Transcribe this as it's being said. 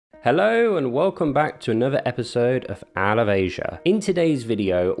Hello and welcome back to another episode of Out of Asia. In today's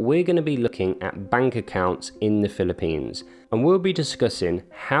video, we're going to be looking at bank accounts in the Philippines. And we'll be discussing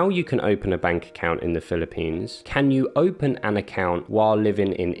how you can open a bank account in the Philippines. Can you open an account while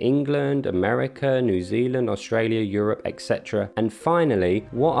living in England, America, New Zealand, Australia, Europe, etc. And finally,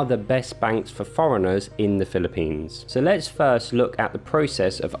 what are the best banks for foreigners in the Philippines? So let's first look at the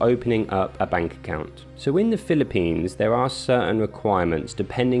process of opening up a bank account. So in the Philippines, there are certain requirements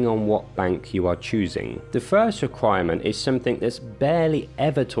depending on what bank you are choosing. The first requirement is something that's barely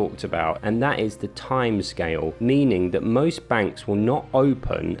ever talked about, and that is the timescale, meaning that most banks will not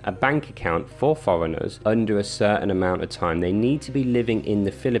open a bank account for foreigners under a certain amount of time. They need to be living in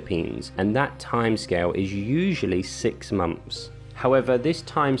the Philippines, and that timescale is usually 6 months. However, this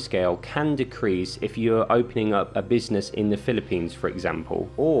timescale can decrease if you're opening up a business in the Philippines, for example,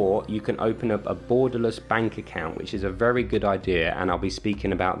 or you can open up a borderless bank account, which is a very good idea, and I'll be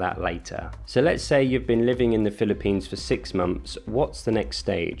speaking about that later. So let's say you've been living in the Philippines for 6 months. What's the next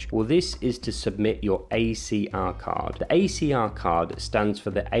stage? Well, this is to submit your ACR card. The ACR card stands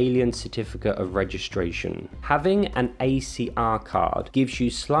for the Alien Certificate of Registration. Having an ACR card gives you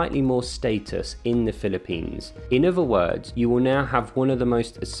slightly more status in the Philippines. In other words, you will now have one of the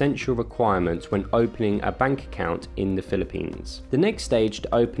most essential requirements when opening a bank account in the Philippines. The next stage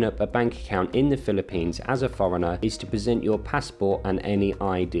to open up a bank account in the Philippines as a foreigner is to present your passport and any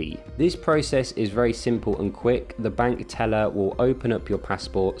ID. This process is very simple and quick. The bank teller will open up your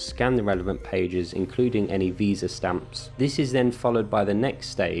passport, scan the relevant pages, including any visa stamps. This is then followed by the next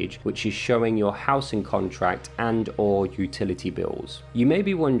stage, which is showing your housing contract and/or utility bills. You may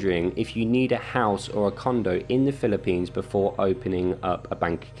be wondering if you need a house or a condo in the Philippines before opening up a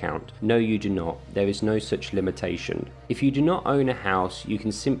bank account. No, you do not. There is no such limitation. If you do not own a house, you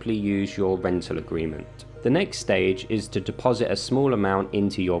can simply use your rental agreement. The next stage is to deposit a small amount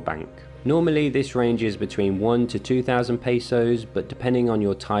into your bank. Normally this ranges between 1 to 2,000 pesos, but depending on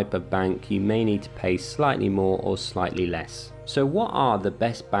your type of bank, you may need to pay slightly more or slightly less. So what are the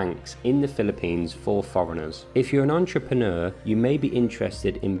best banks in the Philippines for foreigners? If you're an entrepreneur, you may be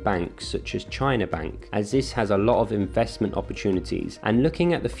interested in banks such as China Bank, as this has a lot of investment opportunities, and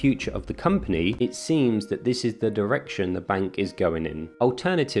looking at the future of the company, it seems that this is the direction the bank is going in.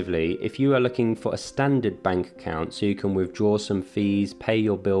 Alternatively, if you are looking for a standard bank account so you can withdraw some fees, pay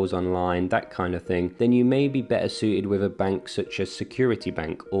your bills online, that kind of thing, then you may be better suited with a bank such as Security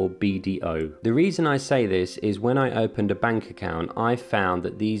Bank or BDO. The reason I say this is when I opened a bank account, I found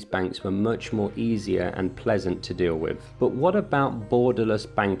that these banks were much more easier and pleasant to deal with. But what about borderless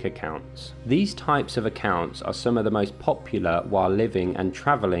bank accounts? These types of accounts are some of the most popular while living and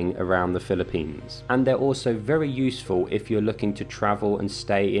traveling around the Philippines. And they're also very useful if you're looking to travel and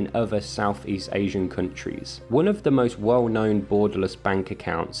stay in other Southeast Asian countries. One of the most well-known borderless bank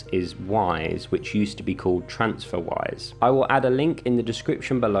accounts is Wise, which used to be called TransferWise. I will add a link in the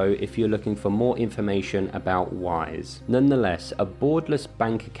description below if you're looking for more information about Wise. Nonetheless, a borderless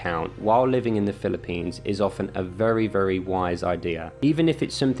bank account while living in the Philippines is often a very wise idea. Even if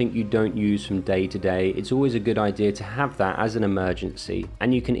it's something you don't use from day to day, it's always a good idea to have that as an emergency.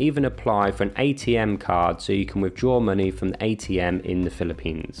 And you can even apply for an ATM card so you can withdraw money from the ATM in the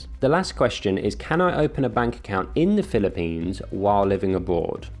Philippines. The last question is, can I open a bank account in the Philippines while living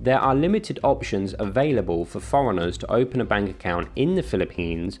abroad? There are limited options available for foreigners to open a bank account in the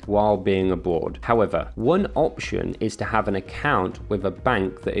Philippines while being abroad. However, one option is to have an account with a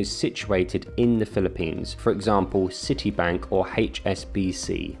bank that is situated in the Philippines, for example Citibank or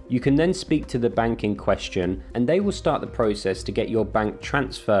HSBC. You can then speak to the bank in question and they will start the process to get your bank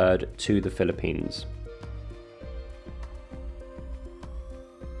transferred to the Philippines.